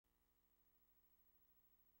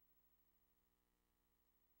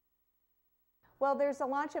Well, there's a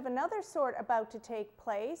launch of another sort about to take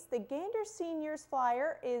place. The Gander Seniors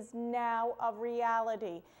Flyer is now a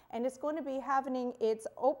reality, and it's going to be having its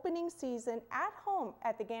opening season at home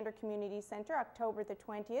at the Gander Community Centre October the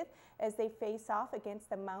 20th as they face off against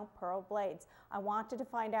the Mount Pearl Blades. I wanted to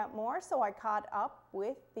find out more, so I caught up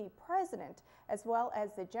with the president as well as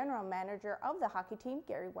the general manager of the hockey team,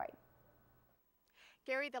 Garry White.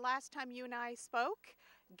 Garry, the last time you and I spoke,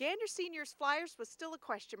 Gander Seniors Flyers was still a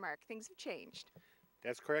question mark. Things have changed.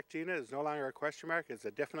 That's correct, Gina. It's no longer a question mark. It's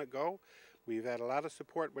a definite go. We've had a lot of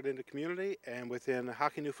support within the community and within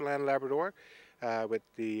Hockey Newfoundland and Labrador with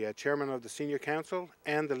the chairman of the senior council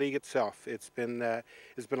and the league itself. It's been a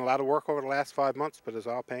lot of work over the last 5 months, but it's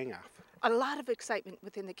all paying off. A lot of excitement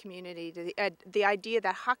within the community, the idea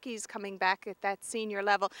that hockey is coming back at that senior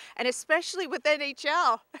level, and especially with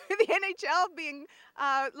NHL, the NHL being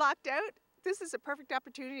locked out. This is a perfect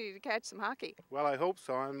opportunity to catch some hockey. Well, I hope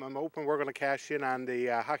so. I'm hoping we're going to cash in on the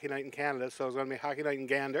Hockey Night in Canada, so it's going to be Hockey Night in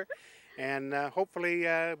Gander. And hopefully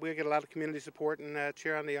we'll get a lot of community support and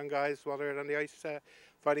cheer on the young guys while they're on the ice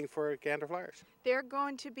fighting for Gander Flyers. They're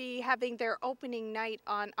going to be having their opening night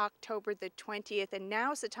on October the 20th, and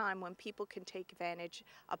now's the time when people can take advantage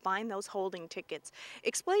of buying those holding tickets.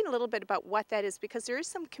 Explain a little bit about what that is, because there is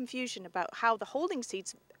some confusion about how the holding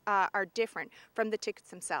seats are different from the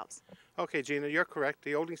tickets themselves. Okay, Gina, you're correct.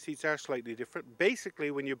 The holding seats are slightly different.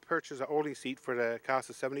 Basically, when you purchase a holding seat for the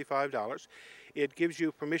cost of $75, it gives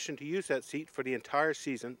you permission to use that seat for the entire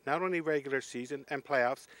season, not only regular season and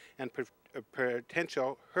playoffs and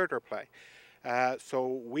potential herder play.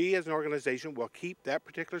 So we as an organization will keep that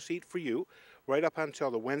particular seat for you right up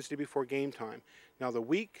until the Wednesday before game time. Now, the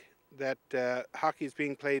week that hockey is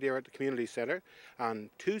being played here at the community centre, on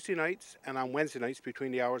Tuesday nights and on Wednesday nights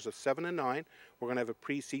between the hours of 7 and 9, we're going to have a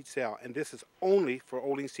pre-seat sale, and this is only for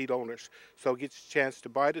holding seat owners, so it gets a chance to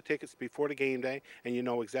buy the tickets before the game day, and you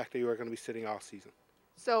know exactly where you're going to be sitting all season.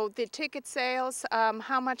 So the ticket sales,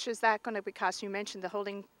 how much is that going to be cost? You mentioned the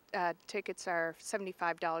holding tickets are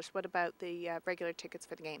 $75. What about the regular tickets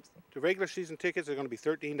for the games? The regular season tickets are going to be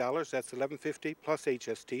 $13. That's $11.50 plus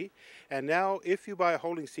HST. And now, if you buy a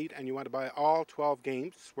holding seat and you want to buy all 12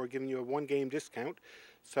 games, we're giving you a one-game discount.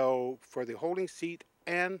 So for the holding seat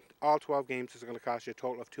and all 12 games, it's going to cost you a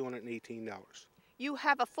total of $218. You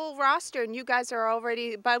have a full roster, and you guys are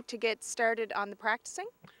already about to get started on the practicing?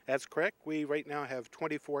 That's correct. We right now have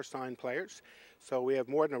 24 signed players, so we have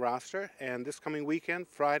more than a roster. And this coming weekend,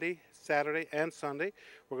 Friday, Saturday, and Sunday,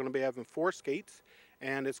 we're going to be having 4 skates,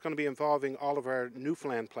 and it's going to be involving all of our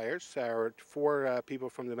Newfoundland players. Our 4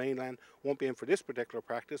 people from the mainland won't be in for this particular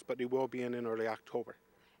practice, but they will be in early October.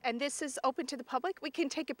 And this is open to the public? We can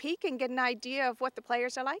take a peek and get an idea of what the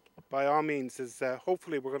players are like? By all means,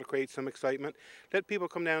 hopefully we're going to create some excitement. Let people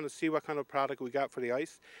come down and see what kind of product we got for the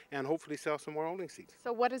ice, and hopefully sell some more holding seats.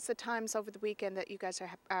 So what is the times over the weekend that you guys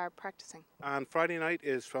are practicing? On Friday night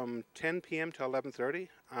is from 10 p.m. to 11:30.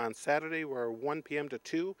 On Saturday we're 1 p.m. to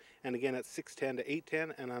 2, and again at 6:10 to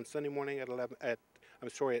 8:10, and on Sunday morning at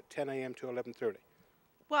 10 a.m. to 11:30.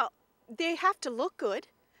 Well, they have to look good.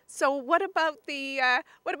 So what about the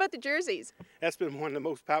jerseys? That's been one of the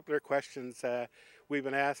most popular questions we've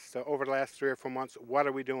been asked over the last 3 or 4 months. What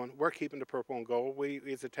are we doing? We're keeping the purple and gold.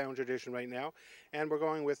 It's a town tradition right now, and we're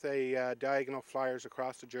going with a diagonal flyers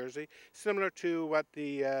across the jersey, similar to what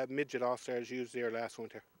the midget All-Stars used there last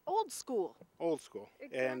winter. Old school. Old school.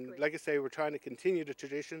 Exactly. And like I say, we're trying to continue the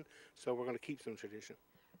tradition, so we're going to keep some tradition.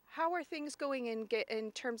 How are things going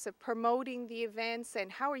in terms of promoting the events,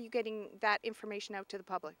 and how are you getting that information out to the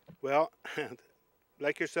public? Well,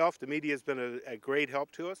 like yourself, the media has been a great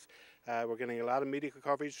help to us. We're getting a lot of media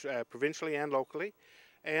coverage provincially and locally.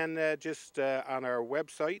 And just on our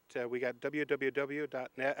website, we got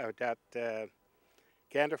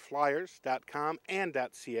www.ganderflyers.com and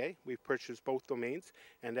 .ca. We've purchased both domains,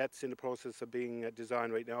 and that's in the process of being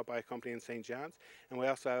designed right now by a company in St. John's. And we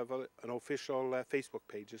also have an official Facebook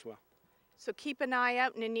page as well. So keep an eye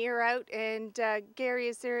out and an ear out. And Garry,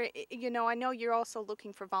 is there, I know you're also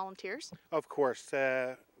looking for volunteers. Of course.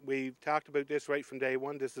 We've talked about this right from day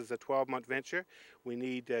one. This is a 12-month venture. We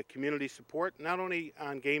need community support, not only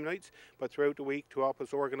on game nights, but throughout the week to help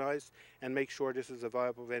us organize and make sure this is a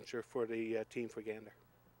viable venture for the team for Gander.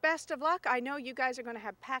 Best of luck. I know you guys are going to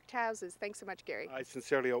have packed houses. Thanks so much, Garry. I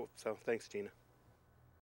sincerely hope so. Thanks, Gina.